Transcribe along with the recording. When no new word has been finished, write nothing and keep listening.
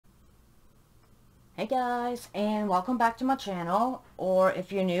Hey guys, and welcome back to my channel, or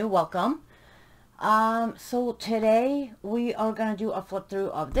if you're new, welcome. So today we are gonna do a flip through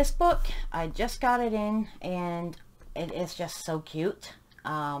of this book. I just got it in and it is just so cute.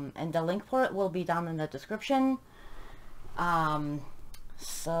 And the link for it will be down in the description.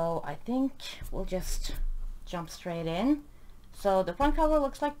 So I think we'll just jump straight in. So the front cover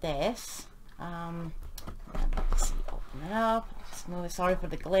looks like this. Let's see, open it up. Sorry for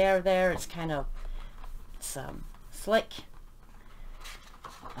the glare there. It's kind of slick.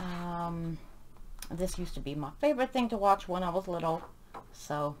 This used to be my favorite thing to watch when I was little,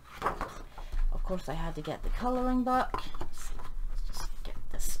 so of course I had to get the coloring book. Let's just get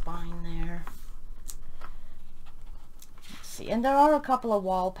the spine there. Let's see, and there are a couple of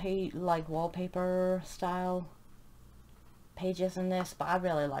wallpaper style pages in this, but I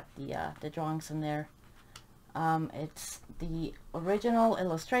really like the drawings in there. It's the original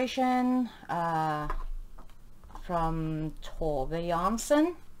illustration from Tove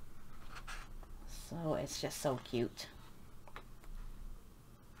Jansson, so it's just so cute.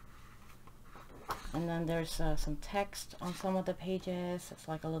 And then there's some text on some of the pages. It's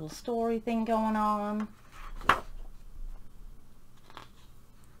like a little story thing going on.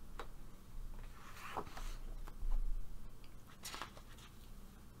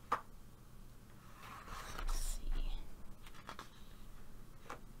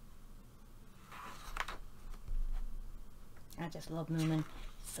 I just love Moomin.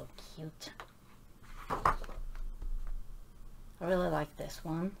 It's so cute. I really like this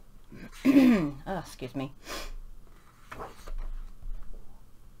one. Oh, excuse me.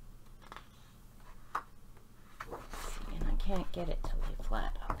 See, and I can't get it to lay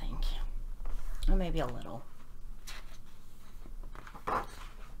flat, I think. Or maybe a little.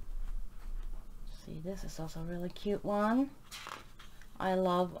 See, this is also a really cute one. I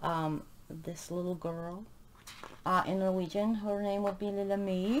love this little girl. In Norwegian, her name would be Lille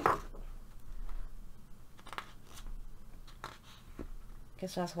Me.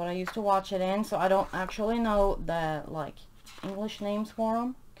 Because that's what I used to watch it in, so I don't actually know the English names for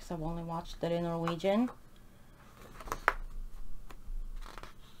them, because I've only watched it in Norwegian.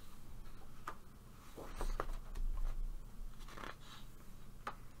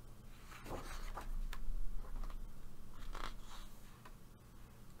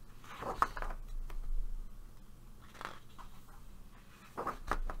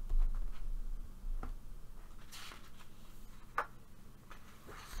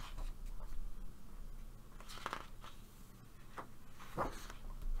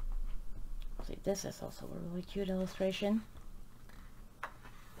 This is also a really cute illustration.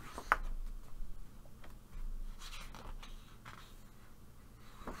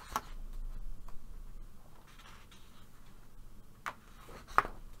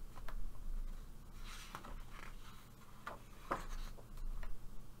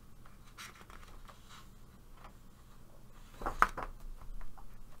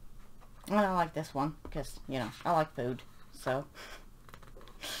 And I like this one because, you know, I like food, so.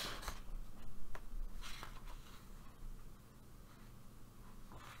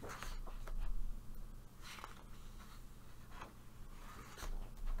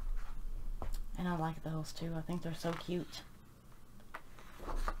 And I like those too. I think they're so cute.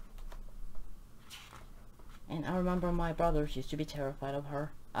 And I remember my brothers used to be terrified of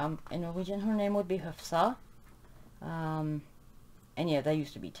her. In Norwegian, her name would be Hufsa. And yeah, they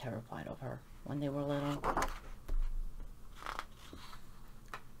used to be terrified of her when they were little.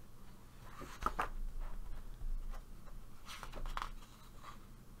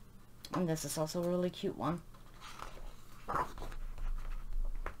 And this is also a really cute one.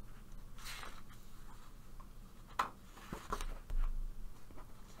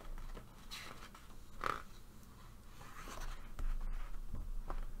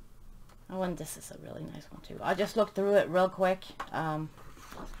 Oh, and this is a really nice one too. I just looked through it real quick a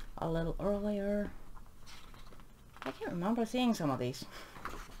little earlier. I can't remember seeing some of these.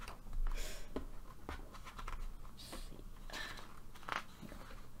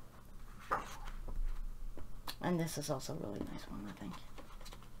 And this is also a really nice one, I think.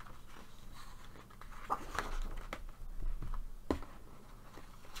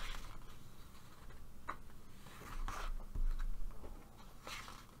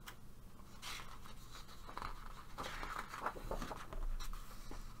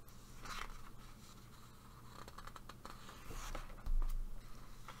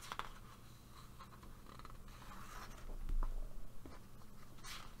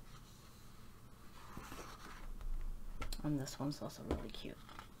 And this one's also really cute.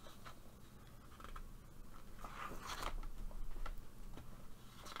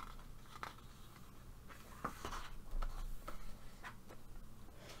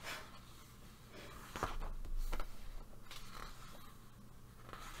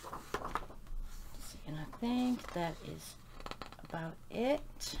 And I think that is about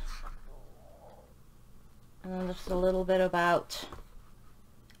it. And then just a little bit about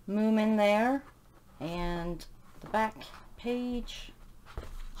MOOMIN there. And the back page.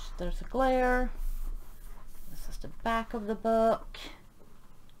 There's a glare. This is the back of the book.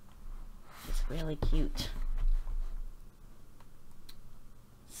 It's really cute.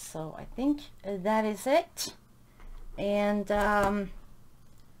 So I think that is it. And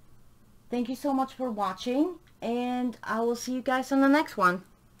thank you so much for watching. And I will see you guys on the next one.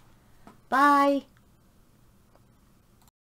 Bye.